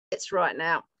That's right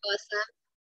now.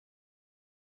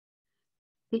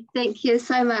 Awesome. Thank you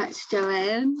so much,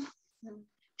 Joanne.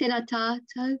 Tēnā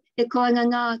tātou, e koanga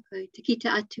ngāku, te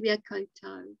kita atu ia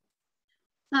koutou.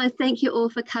 So thank you all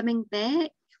for coming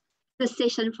back. This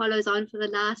session follows on for the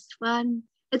last one.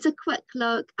 It's a quick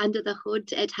look under the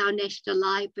hood at how National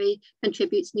Library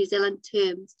contributes New Zealand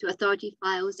terms to authority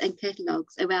files and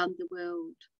catalogues around the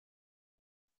world.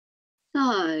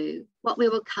 So what we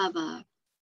will cover,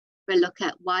 we'll look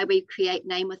at why we create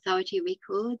name authority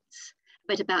records, a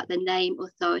bit about the Name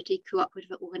Authority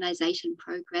Cooperative Organisation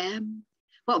program,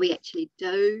 what we actually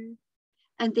do,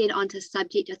 and then on to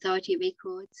subject authority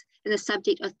records and the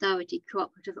Subject Authority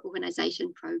Cooperative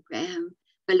Organisation program.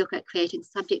 We'll look at creating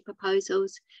subject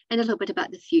proposals and a little bit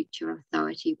about the future of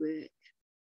authority work.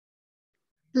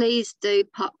 Please do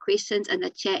pop questions in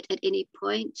the chat at any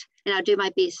point, and I'll do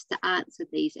my best to answer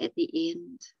these at the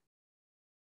end.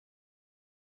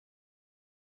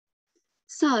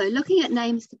 So looking at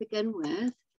names to begin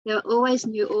with, there are always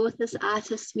new authors,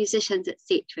 artists, musicians,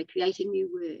 etc. creating new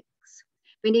works.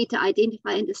 We need to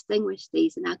identify and distinguish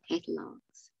these in our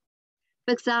catalogues.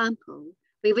 For example,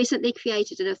 we recently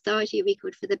created an authority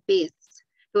record for the Beths,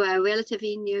 who are a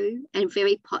relatively new and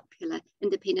very popular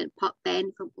independent pop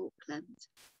band from Auckland.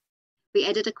 We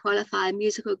added a qualifier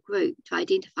musical group to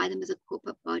identify them as a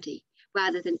corporate body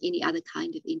rather than any other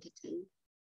kind of entity.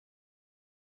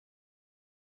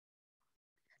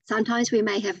 Sometimes we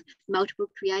may have multiple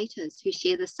creators who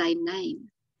share the same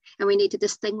name, and we need to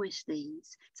distinguish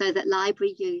these so that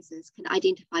library users can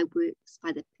identify works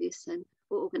by the person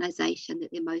or organisation that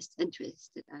they're most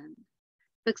interested in.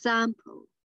 For example,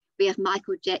 we have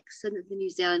Michael Jackson, the New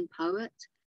Zealand poet,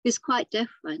 who's quite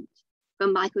different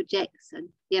from Michael Jackson,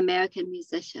 the American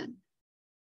musician.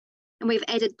 And we've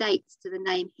added dates to the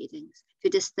name headings to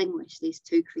distinguish these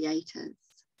two creators.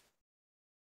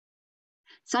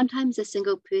 Sometimes a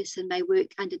single person may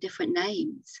work under different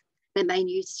names. They may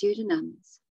use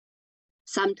pseudonyms.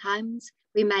 Sometimes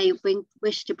we may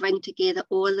wish to bring together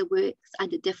all the works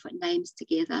under different names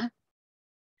together.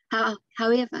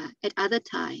 However, at other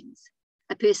times,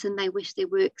 a person may wish their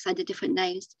works under different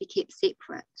names to be kept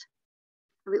separate.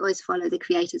 And we always follow the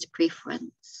creator's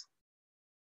preference.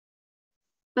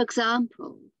 For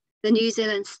example, the New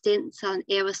Zealand stencil and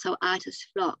aerosol artist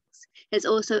Phlox has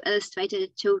also illustrated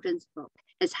a children's book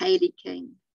as Hayley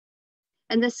King.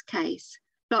 In this case,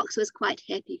 Phlox was quite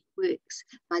happy for works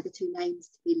by the two names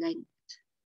to be linked.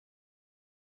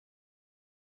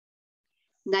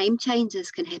 Name changes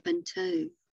can happen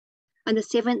too. On the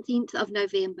 17th of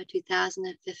November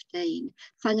 2015,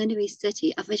 Whanganui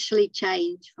City officially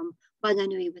changed from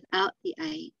Whanganui without the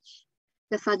H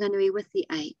to Whanganui with the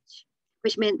H,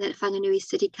 which meant that Whanganui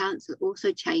City Council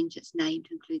also changed its name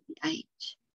to include the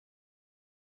H.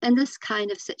 In this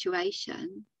kind of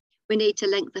situation, we need to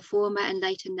link the former and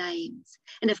later names,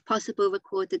 and if possible,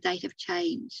 record the date of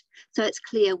change, so it's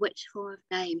clear which form of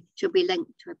name should be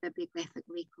linked to a bibliographic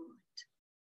record.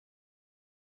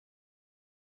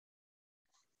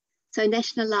 So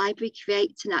National Library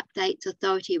creates and updates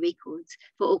authority records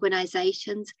for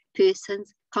organisations,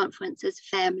 persons, conferences,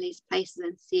 families, places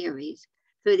and series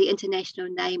through the International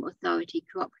Name Authority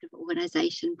Cooperative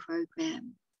Organisation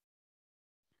program.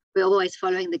 We're always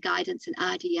following the guidance in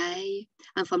RDA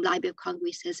and from Library of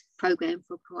Congress's Program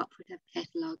for Cooperative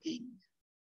Cataloguing.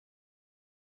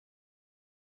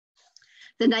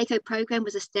 The NACO program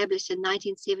was established in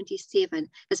 1977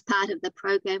 as part of the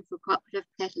Program for Cooperative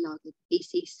Cataloguing,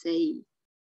 PCC.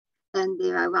 And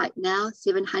there are right now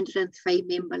 703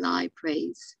 member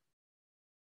libraries.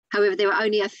 However, there are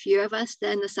only a few of us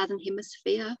there in the Southern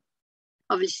Hemisphere.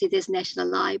 Obviously, there's National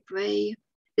Library.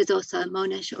 There's also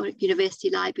Monash University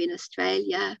Library in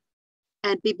Australia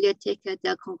and Biblioteca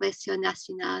del Congreso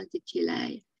Nacional de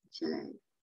Chile.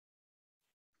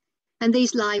 And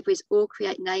these libraries all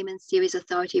create name and series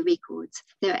authority records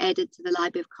that are added to the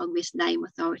Library of Congress Name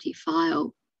Authority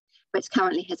file, which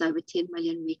currently has over 10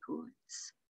 million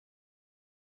records.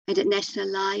 And at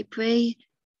National Library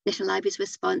is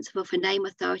responsible for name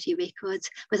authority records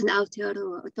with an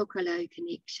Aotearoa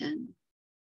connection.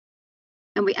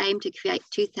 And we aim to create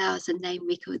 2,000 name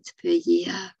records per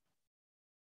year.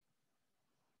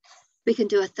 We can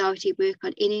do authority work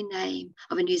on any name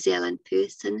of a New Zealand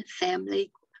person,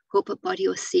 family, corporate body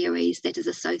or series that is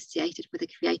associated with a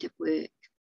creative work.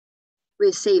 We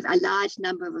receive a large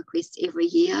number of requests every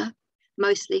year,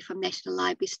 mostly from National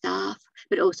Library staff,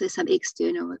 but also some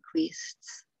external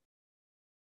requests.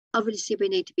 Obviously, we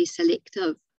need to be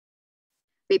selective.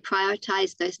 We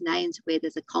prioritise those names where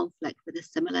there's a conflict with a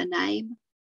similar name,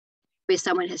 where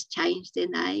someone has changed their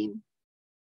name,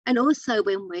 And also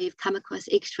when we've come across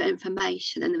extra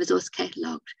information in the resource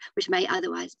catalogue, which may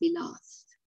otherwise be lost.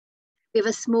 We have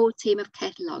a small team of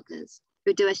cataloguers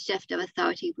who do a shift of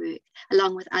authority work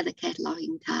along with other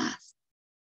cataloguing tasks.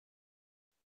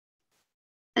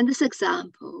 In this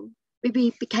example,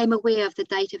 we became aware of the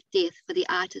date of death for the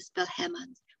artist Bill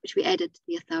Hammond, which we added to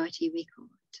the authority record.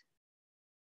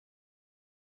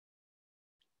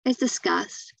 As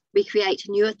discussed, we create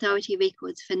new authority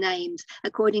records for names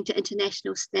according to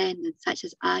international standards such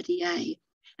as RDA,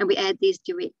 and we add these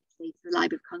directly to the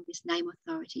Library of Congress Name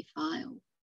Authority file.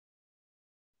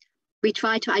 We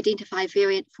try to identify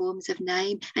variant forms of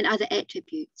name and other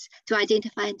attributes to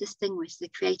identify and distinguish the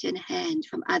creator in hand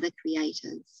from other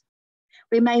creators.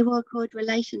 We may record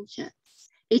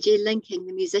relationships, e.g. linking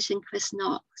the musician Chris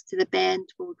Knox to the band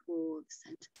Tall Dwarves.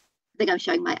 And I think I'm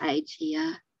showing my age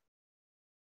here.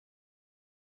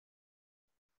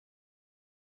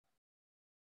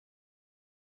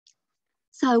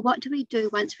 So what do we do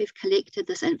once we've collected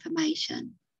this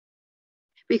information?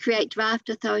 We create draft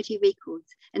authority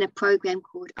records in a program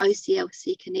called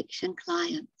OCLC Connection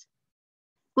Client.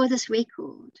 For this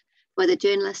record, for the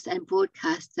journalist and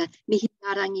broadcaster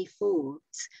Mātauranga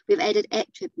Forbes, we've added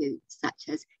attributes such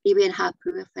as iwi and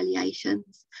hapua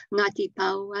affiliations, Ngāti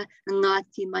Paua and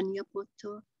Ngāti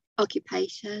Maniapoto,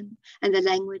 occupation, and the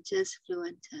languages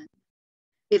fluent in.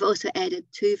 We've also added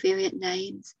 2 variant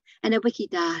names and a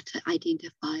Wikidata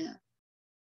identifier.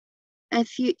 In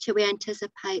future, we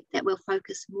anticipate that we'll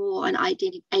focus more on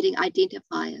adding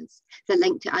identifiers that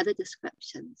link to other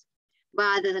descriptions,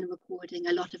 rather than recording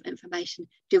a lot of information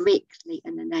directly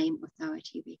in the name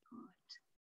authority record.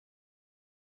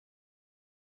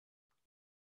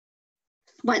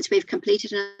 Once we've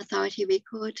completed an authority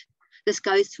record, this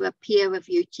goes through a peer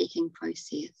review checking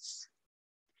process.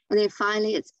 And then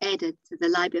finally, it's added to the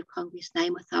Library of Congress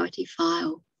Name Authority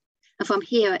file. And from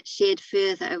here, it's shared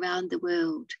further around the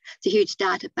world to huge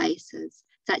databases,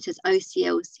 such as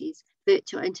OCLC's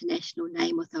Virtual International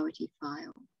Name Authority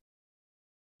file.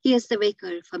 Here's the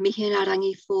record for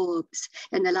Mātauranga Forbes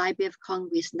in the Library of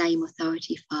Congress Name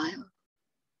Authority file.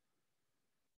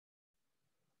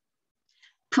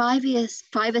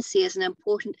 Privacy is an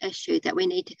important issue that we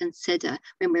need to consider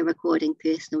when we're recording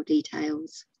personal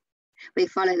details. We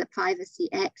follow the Privacy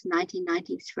Act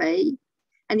 1993,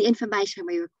 and the information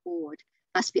we record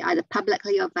must be either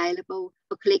publicly available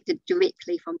or collected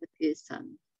directly from the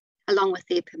person, along with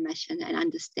their permission and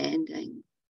understanding.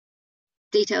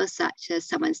 Details such as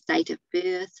someone's date of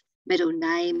birth, middle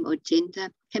name, or gender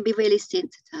can be really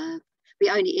sensitive. We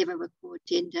only ever record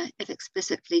gender if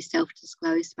explicitly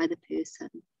self-disclosed by the person.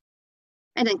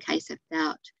 And in case of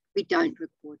doubt, we don't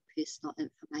record personal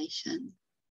information.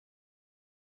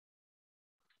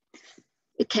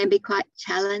 It can be quite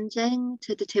challenging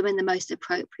to determine the most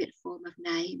appropriate form of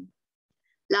name.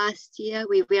 Last year,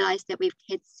 we realised that we've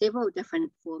had several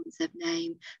different forms of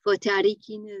name for Te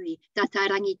Ariki Nui,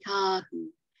 Tatarangi Kāhu,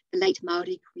 the late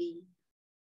Māori Queen.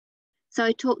 So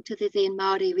I talked to the then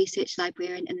Māori research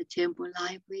librarian in the Turnbull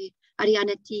Library,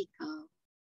 Ariana Tikau.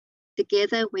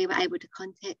 Together, we were able to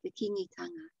contact the Kingitanga,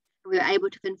 and we were able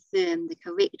to confirm the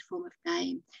correct form of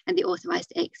name and the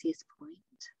authorised access point.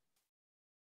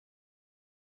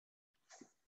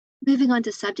 Moving on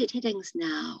to subject headings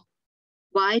now.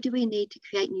 Why do we need to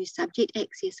create new subject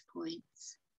access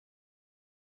points?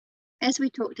 As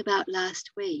we talked about last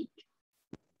week,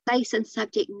 place and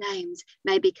subject names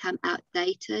may become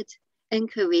outdated,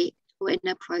 incorrect, or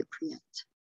inappropriate.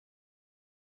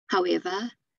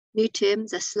 However, new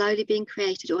terms are slowly being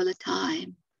created all the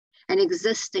time, and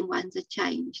existing ones are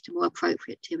changed to more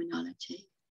appropriate terminology.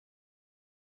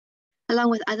 Along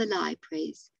with other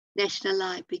libraries, National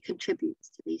Library contributes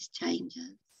to these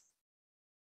changes.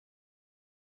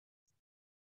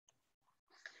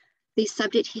 These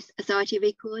subject authority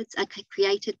records are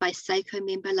created by SACO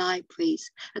member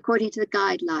libraries according to the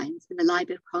guidelines in the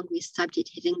Library of Congress Subject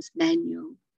Headings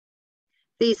Manual.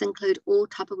 These include all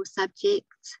topical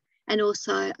subjects and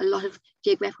also a lot of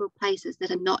geographical places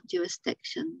that are not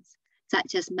jurisdictions,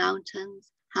 such as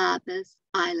mountains, harbours,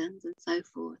 islands, and so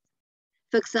forth.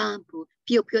 For example,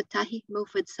 Piopiotahi,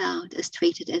 Milford Sound is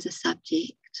treated as a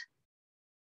subject.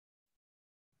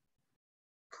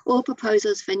 All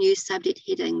proposals for new subject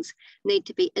headings need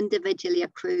to be individually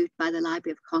approved by the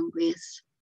Library of Congress.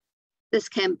 This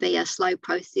can be a slow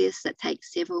process that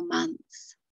takes several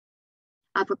months.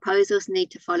 Our proposals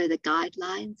need to follow the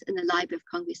guidelines in the Library of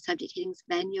Congress Subject Headings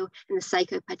Manual and the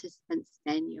SACO Participants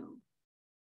Manual.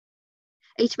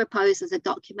 Each proposal is a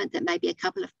document that may be a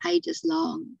couple of pages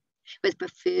long, with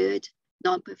preferred,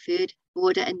 non-preferred,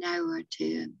 broader and narrower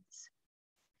terms.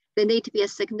 there need to be a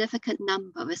significant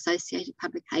number of associated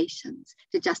publications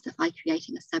to justify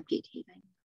creating a subject heading.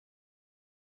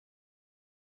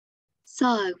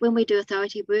 So when we do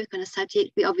authority work on a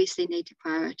subject, we obviously need to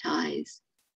prioritise.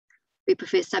 We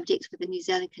prefer subjects with a New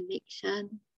Zealand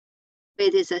connection, where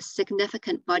there's a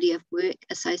significant body of work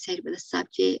associated with a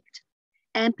subject,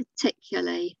 and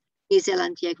particularly New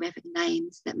Zealand geographic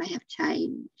names that may have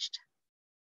changed.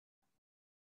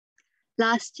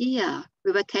 Last year,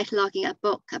 we were cataloguing a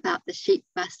book about the sheep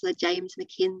rustler James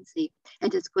Mackenzie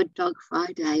and his Good Dog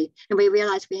Friday, and we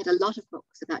realised we had a lot of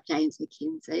books about James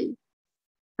Mackenzie,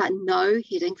 but no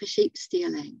heading for sheep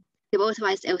stealing. There were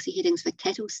authorised LC headings for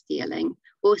cattle stealing,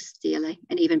 horse stealing,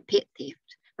 and even pet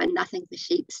theft, but nothing for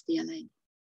sheep stealing.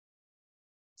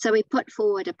 So we put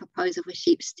forward a proposal for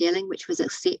sheep stealing, which was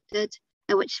accepted,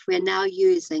 and which we're now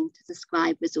using to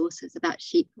describe resources about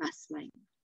sheep rustling.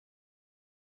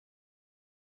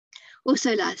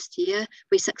 Also last year,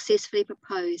 we successfully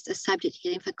proposed a subject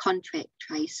heading for contract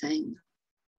tracing.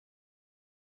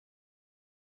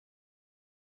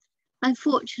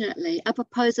 Unfortunately, our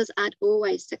proposals aren't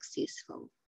always successful.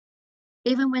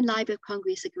 Even when Library of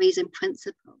Congress agrees in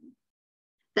principle,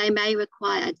 they may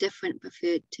require a different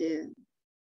preferred term.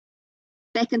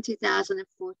 Back in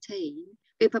 2014,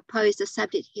 we proposed a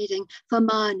subject heading for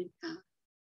Mānuka.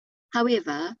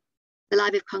 However, the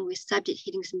Library of Congress Subject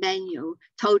Headings Manual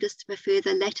told us to prefer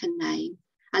the Latin name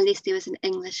unless there was an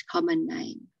English common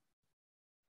name.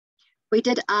 We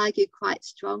did argue quite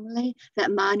strongly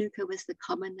that Mānuka was the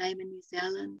common name in New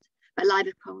Zealand, but Library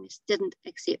of Congress didn't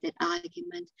accept that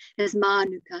argument, as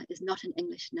Mānuka is not an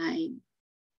English name,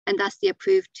 and thus the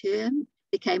approved term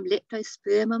became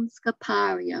Leptospermum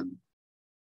scoparium.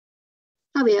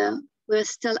 However, we're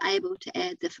still able to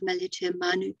add the familiar term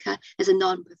Mānuka as a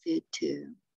non-preferred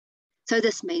term. So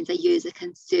this means a user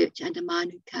can search under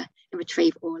Mānuka and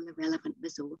retrieve all the relevant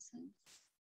resources.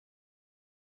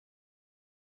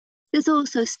 There's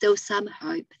also still some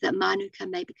hope that Mānuka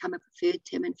may become a preferred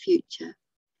term in future.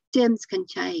 Terms can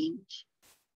change.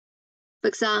 For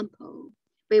example,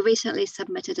 we recently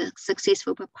submitted a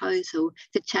successful proposal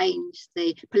to change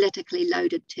the politically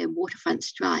loaded term waterfront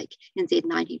strike in Z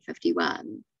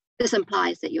 1951. This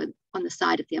implies that you're on the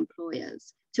side of the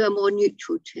employers, to a more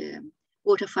neutral term,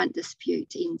 waterfront dispute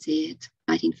NZ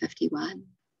 1951.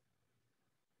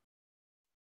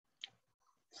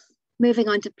 Moving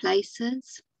on to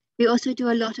places, we also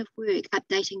do a lot of work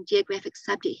updating geographic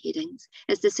subject headings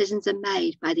as decisions are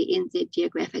made by the NZ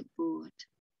Geographic Board.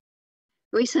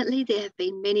 Recently, there have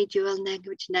been many dual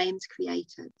language names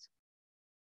created.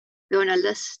 We're on a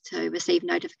list to receive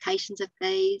notifications of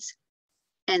these,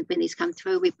 and when these come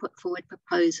through, we put forward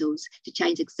proposals to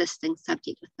change existing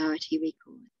subject authority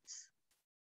records.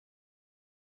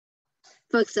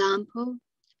 For example,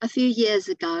 a few years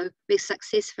ago, we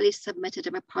successfully submitted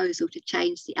a proposal to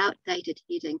change the outdated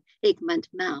heading Egmont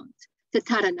Mount to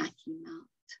Taranaki Mount.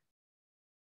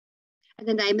 And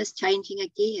the name is changing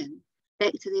again,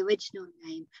 back to the original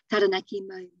name, Taranaki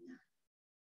Mauna.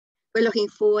 We're looking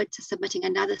forward to submitting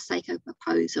another SACO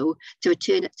proposal to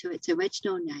return it to its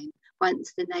original name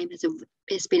once the name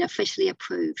has been officially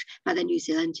approved by the New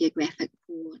Zealand Geographic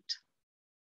Board.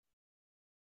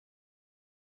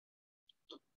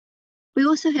 We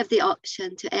also have the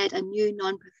option to add a new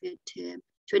non-preferred term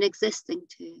to an existing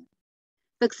term.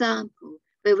 For example,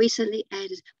 we recently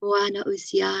added Moana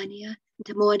Oceania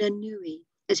into Moana Nui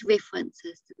as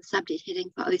references to the subject heading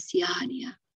for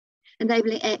Oceania,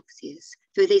 enabling access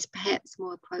through these perhaps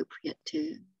more appropriate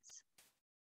terms.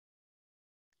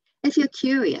 If you're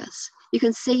curious, you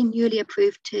can see newly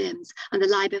approved terms on the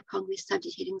Library of Congress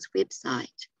Subject Headings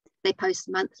website. They post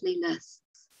monthly lists.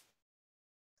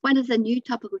 One of the new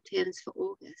topical terms for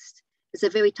August is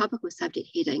a very topical subject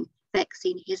heading,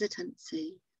 vaccine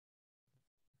hesitancy.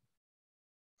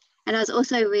 And I was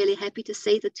also really happy to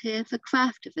see the term for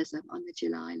craftivism on the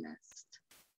July list.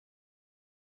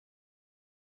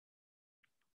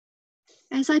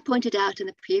 As I pointed out in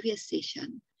the previous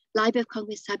session, Library of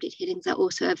Congress subject headings are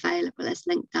also available as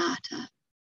linked data.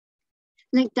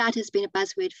 Linked data has been a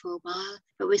buzzword for a while,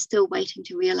 but we're still waiting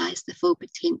to realise the full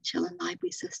potential in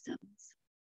library systems.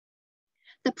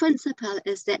 The principle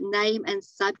is that name and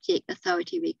subject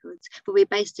authority records will be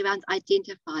based around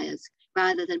identifiers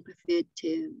rather than preferred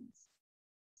terms.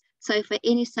 So for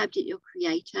any subject or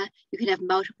creator, you can have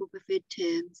multiple preferred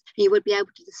terms, and you would be able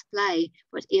to display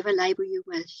whatever label you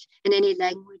wish in any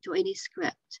language or any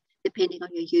script, depending on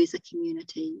your user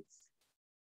communities.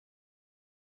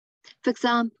 For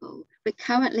example, we're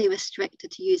currently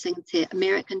restricted to using the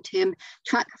American term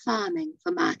truck farming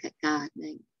for market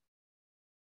gardening.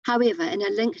 However, in a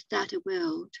linked data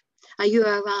world, A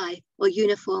URI, or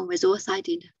Uniform Resource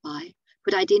Identifier,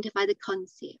 could identify the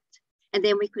concept, and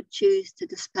then we could choose to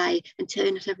display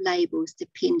alternative labels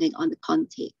depending on the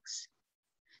context.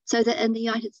 So that in the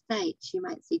United States, you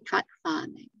might see truck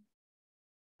farming,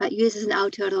 but users in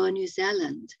Aotearoa, New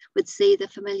Zealand would see the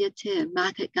familiar term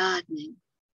market gardening.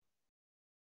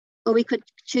 Or we could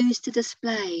choose to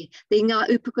display the ngā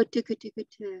upako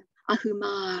tukutukutu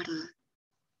ahumara.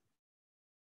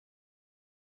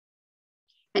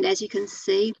 And as you can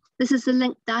see, this is the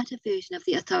linked data version of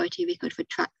the authority record for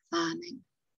truck farming.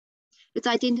 It's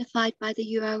identified by the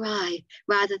URI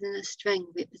rather than a string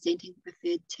representing the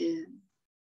preferred term.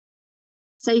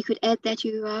 So you could add that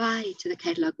URI to the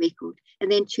catalogue record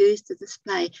and then choose to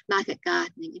display market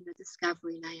gardening in the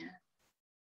discovery layer.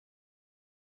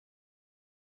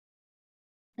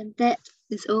 And that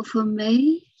is all from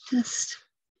me. Just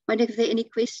wondering if there are any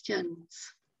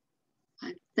questions.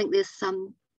 I think there's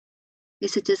some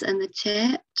messages in the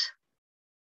chat.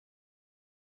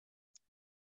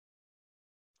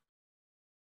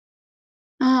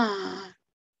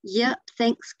 Yep,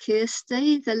 thanks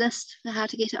Kirsty. The list for how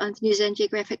to get it onto New Zealand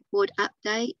Geographic Board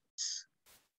updates.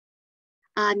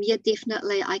 Yeah,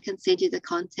 definitely I can send you the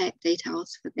contact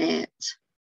details for that.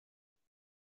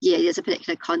 Yeah, there's a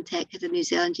particular contact at the New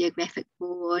Zealand Geographic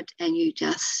Board and you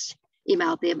just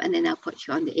email them and then they'll put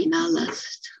you on the email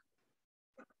list.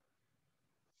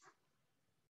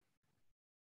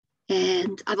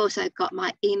 And I've also got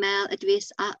my email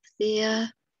address up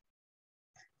there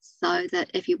so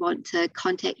that if you want to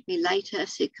contact me later, if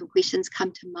certain questions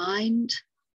come to mind,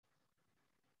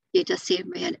 you just send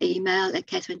me an email at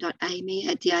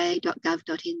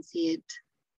catherine.amey@dia.gov.nz.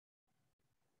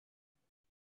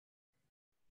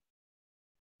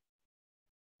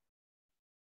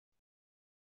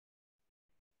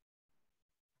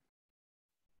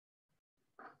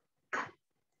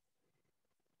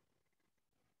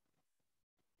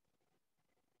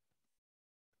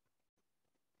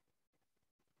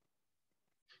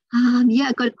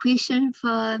 Yeah, good question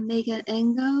for Megan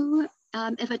Ingo.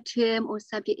 If a term or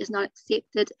subject is not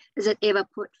accepted, is it ever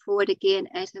put forward again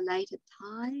at a later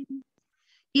time?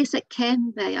 Yes, it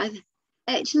can be. I've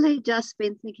actually just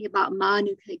been thinking about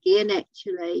Mānuka again,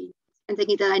 actually, and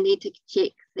thinking that I need to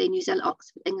check the New Zealand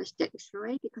Oxford English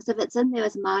Dictionary, because if it's in there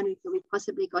as Mānuka, we've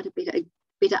possibly got a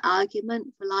better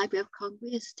argument for Library of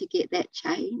Congress to get that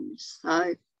changed.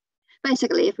 So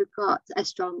basically, if we've got a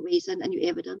strong reason and new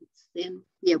evidence, then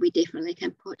yeah, we definitely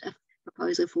can put a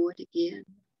proposal forward again.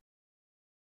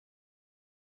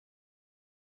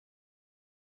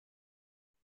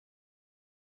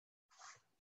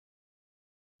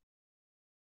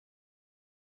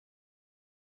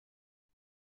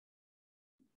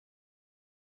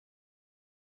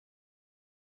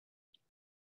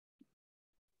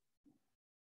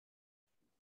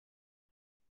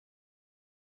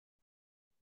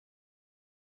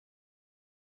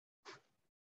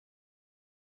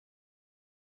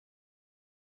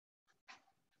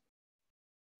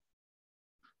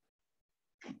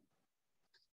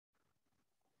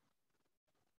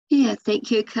 Yeah,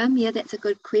 thank you, Kim. Yeah, that's a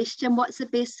good question. What's the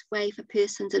best way for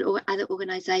persons and other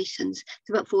organisations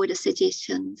to put forward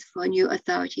suggestions for new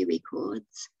authority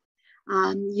records?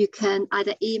 You can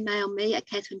either email me at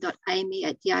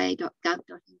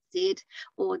catherine.amey@dia.gov.nz,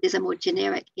 or there's a more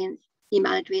generic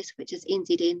email address, which is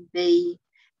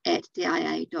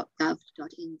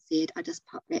nznb@dia.gov.nz. I just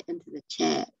pop that into the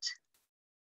chat.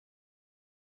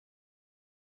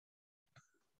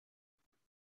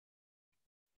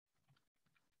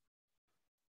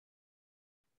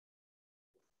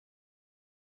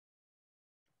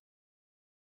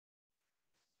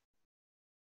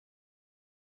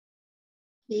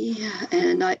 Yeah, and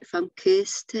a note from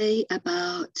Kirsty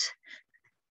about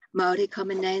Māori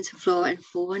common names for flora and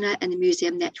fauna and the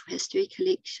Museum Natural History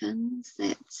collections.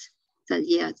 So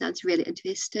yeah, it sounds really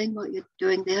interesting what you're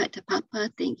doing there at Te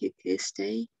Papa. Thank you,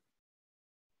 Kirsty.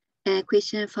 And a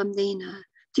question from Nina.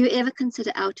 Do you ever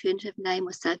consider alternative name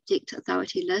or subject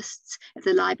authority lists if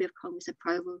the Library of Congress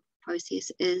approval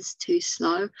process is too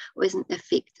slow or isn't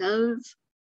effective?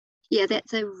 Yeah,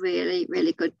 that's a really,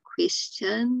 really good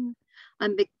question.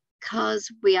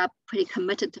 Because we are pretty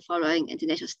committed to following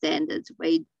international standards,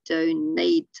 we do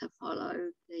need to follow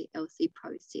the LC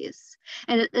process.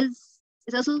 And it's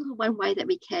also one way that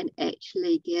we can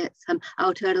actually get some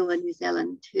Aotearoa New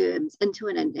Zealand terms into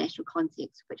an international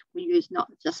context, which we use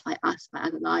not just by us, but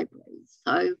other libraries.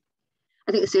 So I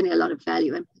think there's certainly a lot of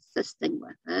value in persisting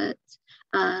with it.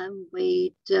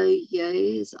 We do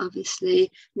use,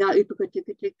 obviously, ngā upako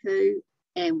tukutuku,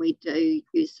 and we do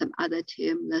use some other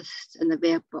term lists in the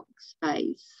rare book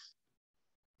space.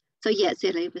 So yeah,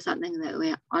 certainly it was something that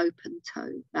we're open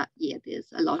to, but yeah, there's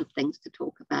a lot of things to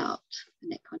talk about in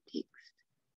that context.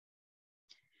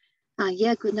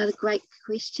 Yeah, good. Another great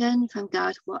question from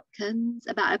Gareth Watkins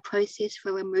about a process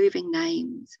for removing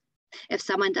names. If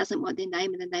someone doesn't want their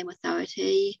name in the name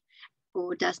authority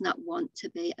or does not want to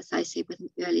be associated with an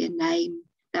earlier name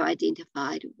they're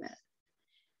identified with.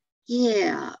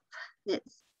 Yeah,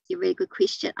 that's a really good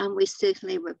question. We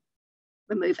certainly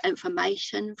remove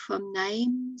information from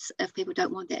names if people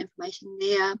don't want that information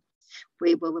there.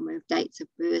 We will remove dates of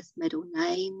birth, middle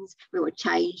names. We will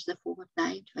change the form of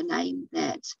name to a name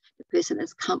that the person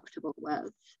is comfortable with.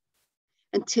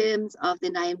 In terms of the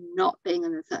name not being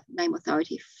in the name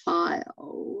authority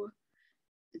file,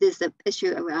 there's the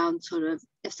issue around sort of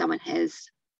if someone has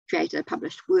created a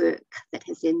published work that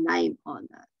has their name on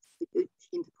it, we do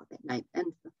tend to put that name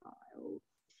into the file.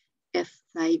 If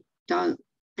they don't,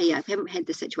 yeah, if we haven't had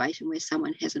the situation where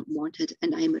someone hasn't wanted a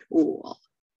name at all,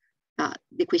 but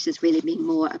the questions really mean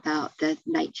more about the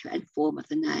nature and form of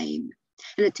the name.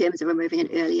 And in terms of removing an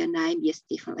earlier name, yes,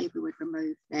 definitely we would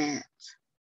remove that.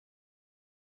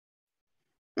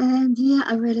 And yeah,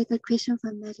 a really good question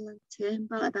from Madeline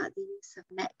Turnbull about the use of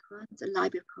macrons in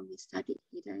Library of Congress subject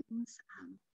headings.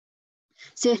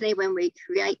 Certainly when we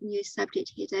create new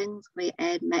subject headings, we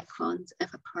add macrons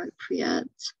if appropriate.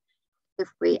 If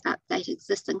we update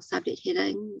existing subject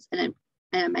headings and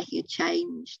are making a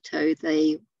change to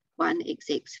the one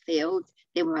execs field,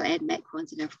 then we'll add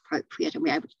macrons if appropriate, and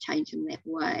we're able to change them that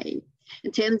way.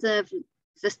 In terms of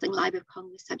existing Library of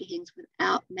Congress subject headings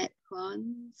without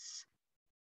macrons,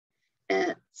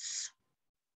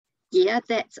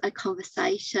 that's a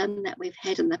conversation that we've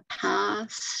had in the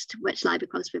past, which Library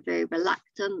of Congress were very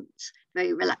reluctant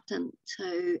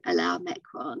to allow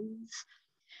macrons.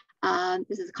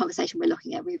 This is a conversation we're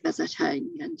looking at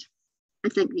revisiting, and I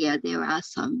think, yeah, there are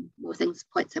some more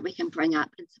points that we can bring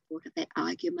up in support of that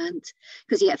argument,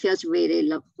 because yeah, it feels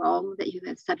really wrong that you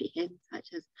have subject headings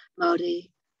such as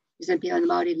Māori, in the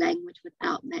Māori language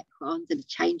without macrons, and it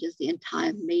changes the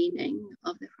entire meaning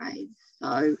of the phrase.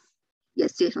 So yeah,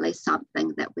 certainly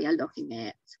something that we are looking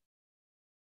at.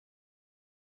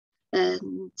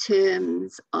 In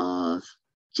terms of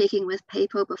checking with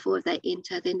people before they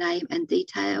enter their name and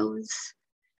details,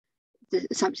 the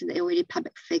assumption that they're already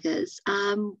public figures,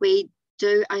 we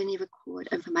do only record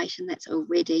information that's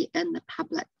already in the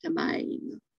public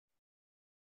domain.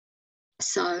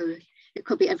 So it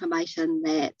could be information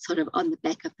that's sort of on the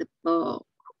back of the book,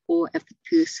 or if the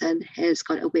person has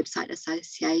got a website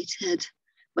associated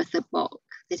with the book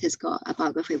that has got a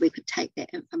biography, we could take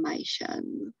that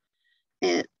information.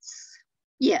 It's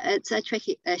a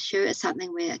tricky issue. It's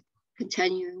something we're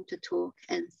continuing to talk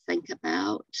and think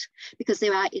about, because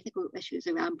there are ethical issues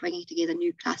around bringing together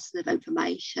new classes of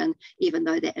information, even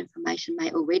though that information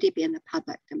may already be in the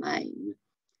public domain.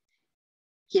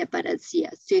 Yeah, but it's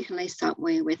certainly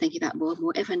something we're thinking about more and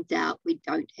more. If in doubt, we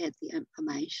don't add the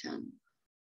information.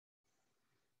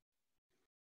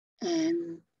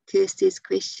 And Kirsty's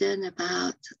question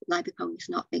about Library of Congress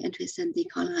not being interested in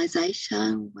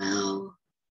decolonisation. Well,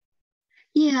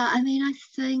 yeah, I mean, I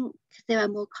think there are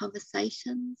more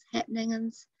conversations happening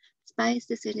in space.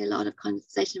 There's certainly a lot of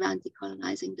conversation around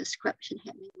decolonising description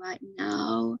happening right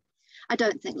now. I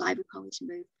don't think Library of Congress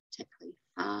move particularly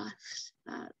fast,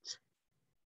 but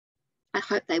I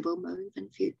hope they will move in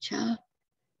future.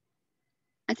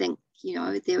 I think,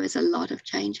 there is a lot of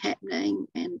change happening,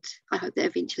 and I hope that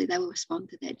eventually they will respond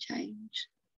to that change.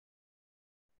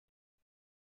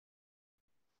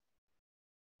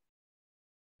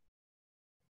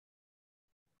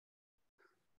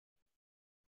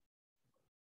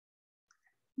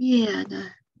 Yeah,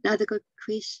 another good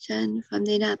question from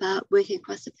Nina about working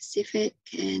across the Pacific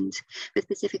and with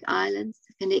Pacific Islands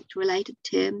to connect related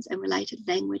terms and related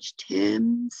language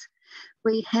terms.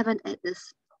 We haven't at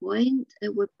this point.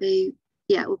 It would be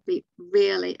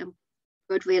really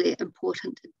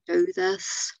important to do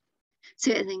this.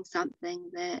 Certainly something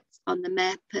that's on the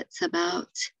map. It's about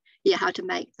how to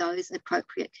make those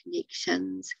appropriate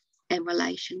connections and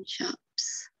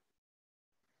relationships.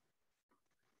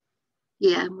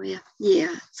 Yeah, and we're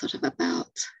sort of about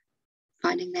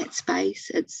finding that space.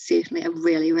 It's certainly a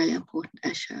really, really important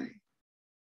issue.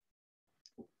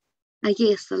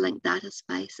 Yes, the linked data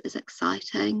space is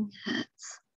exciting.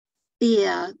 It's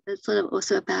sort of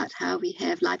also about how we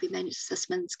have library managed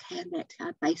systems that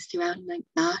are based around linked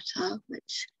data,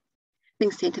 which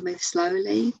things tend to move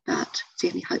slowly, but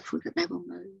certainly hopeful that they will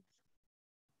move.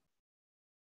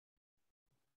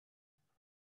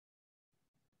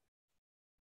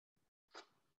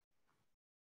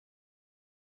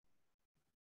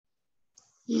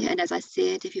 Yeah, and as I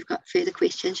said, if you've got further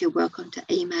questions, you're welcome to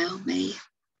email me.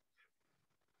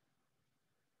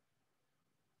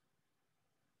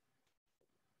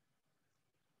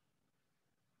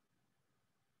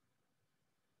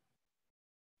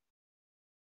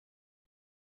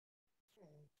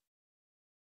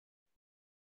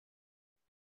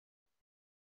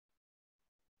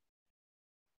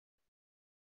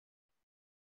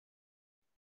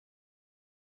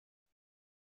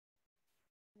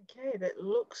 Okay, that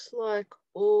looks like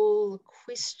all the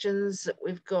questions that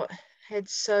we've had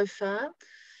so far.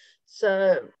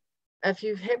 So if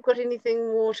you have got anything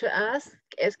more to ask,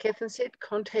 as Catherine said,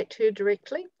 contact her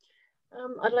directly.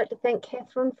 I'd like to thank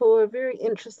Catherine for a very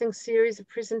interesting series of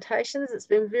presentations. It's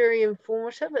been very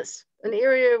informative. It's an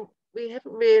area we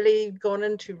haven't really gone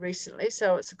into recently,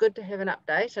 so it's good to have an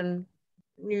update and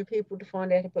new people to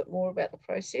find out a bit more about the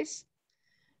process.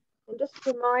 And just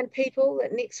to remind people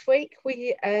that next week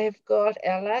we have got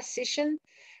our last session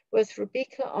with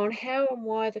Rebecca on how and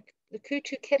why the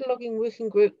Kutu Cataloguing Working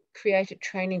Group created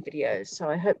training videos. So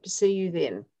I hope to see you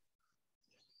then.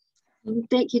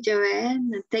 Thank you,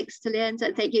 Joanne, and thanks to Leanne,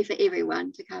 and thank you for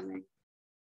everyone for coming.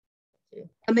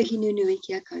 Thank you.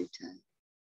 Kia koutou.